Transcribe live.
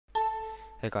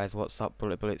Hey guys, what's up?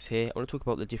 Bulletofbullets here. I want to talk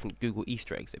about the different Google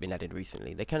Easter eggs that have been added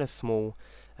recently. They're kind of small,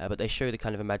 but they show the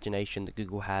kind of imagination that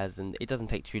Google has, and it doesn't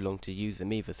take too long to use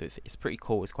them either, so it's pretty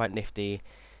cool, it's quite nifty,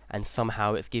 and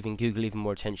somehow it's giving Google even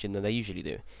more attention than they usually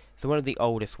do. So one of the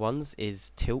oldest ones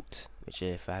is tilt, which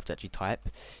if I have to actually type,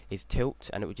 is tilt,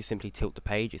 and it would just simply tilt the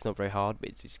page. It's not very hard, but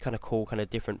it's kind of cool, kind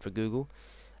of different for Google.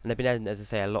 And they've been adding, as I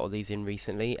say, a lot of these in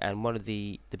recently, and one of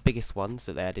the biggest ones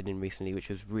that they added in recently, which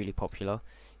was really popular,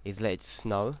 is let it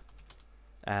snow,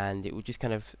 and it will just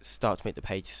kind of start to make the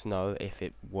page snow if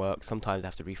it works. Sometimes I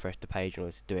have to refresh the page in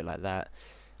order to do it like that,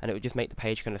 and it will just make the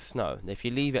page kind of snow. And if you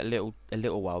leave it a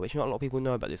little while, which not a lot of people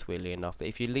know about this weirdly enough, but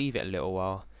if you leave it a little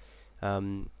while,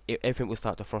 everything will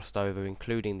start to frost over,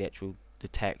 including the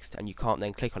text, and you can't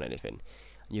then click on anything.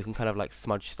 And you can kind of like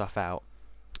smudge stuff out,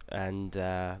 and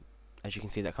as you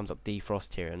can see, that comes up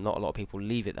defrost here, and not a lot of people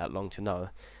leave it that long to know.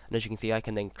 And as you can see, I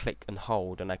can then click and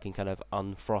hold, and I can kind of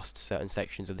unfrost certain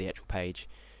sections of the actual page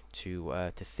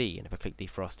to see. And if I click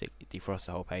defrost, it defrosts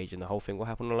the whole page, and the whole thing will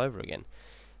happen all over again.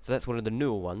 So that's one of the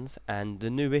newer ones, and the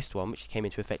newest one, which came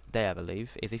into effect today, I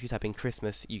believe, is if you type in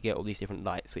Christmas, you get all these different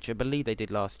lights, which I believe they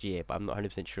did last year, but I'm not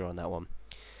 100% sure on that one.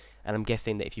 And I'm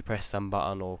guessing that if you press some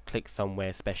button or click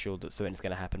somewhere special, that something's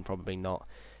going to happen. Probably not.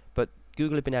 But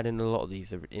Google have been adding a lot of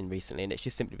these in recently, and it's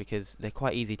just simply because they're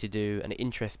quite easy to do, and it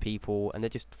interests people, and they're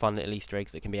just fun little Easter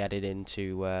eggs that can be added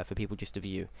into for people just to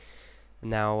view.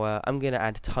 Now, I'm going to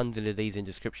add tons of these in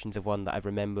descriptions of one that I've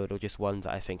remembered, or just ones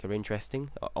that I think are interesting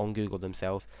on Google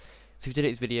themselves. So if you did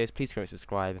these videos, please comment,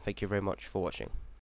 subscribe, and thank you very much for watching.